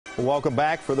Welcome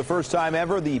back. For the first time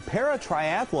ever, the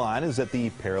Paratriathlon is at the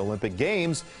Paralympic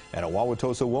Games, and a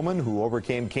Tosa woman who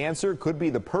overcame cancer could be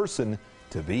the person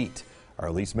to beat. Our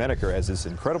Elise Menaker has this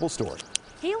incredible story.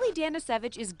 Haley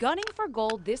Danisevich is gunning for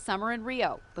gold this summer in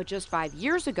Rio, but just 5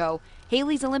 years ago,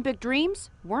 Haley's Olympic dreams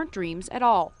weren't dreams at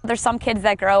all. There's some kids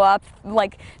that grow up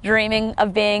like dreaming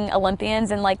of being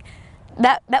Olympians, and like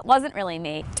that wasn't really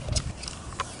me.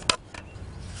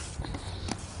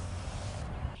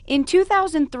 In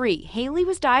 2003, Haley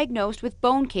was diagnosed with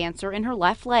bone cancer in her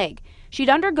left leg. She'd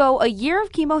undergo a year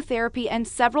of chemotherapy and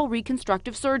several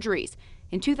reconstructive surgeries.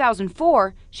 In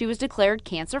 2004, she was declared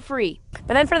cancer-free.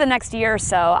 But then for the next year or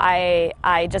so,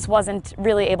 I just wasn't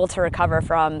really able to recover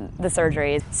from the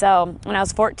surgeries. So when I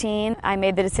was 14, I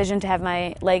made the decision to have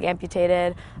my leg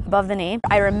amputated above the knee.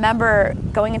 I remember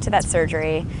going into that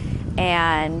surgery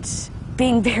and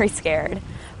being very scared,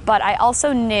 but I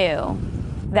also knew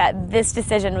that this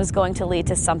decision was going to lead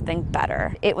to something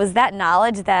better. It was that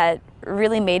knowledge that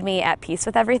really made me at peace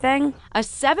with everything. A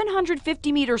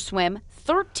 750-meter swim,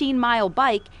 13-mile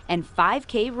bike, and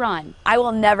 5K run. I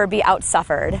will never be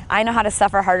outsuffered. I know how to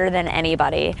suffer harder than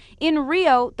anybody. In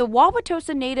Rio, the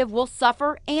Tosa native will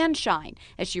suffer and shine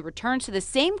as she returns to the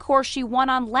same course she won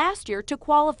on last year to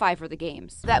qualify for the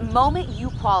Games. That moment you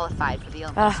qualified for the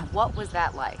Olympics, what was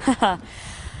that like?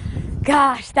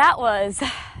 Gosh, that was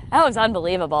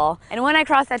unbelievable. And when I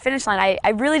crossed that finish line, I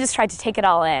really just tried to take it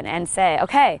all in and say,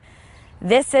 okay,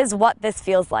 this is what this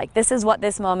feels like. This is what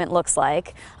this moment looks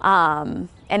like. And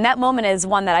that moment is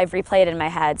one that I've replayed in my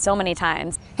head so many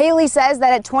times. Haley says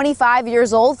that at 25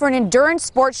 years old, for an endurance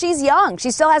sport, she's young.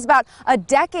 She still has about a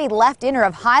decade left in her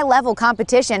of high-level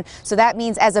competition. So that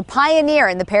means as a pioneer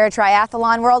in the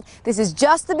paratriathlon world, this is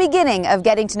just the beginning of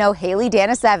getting to know Haley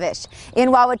Danisevich.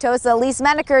 In Tosa, Elise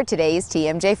Menaker, today's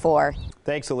TMJ4.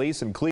 Thanks, Elise. And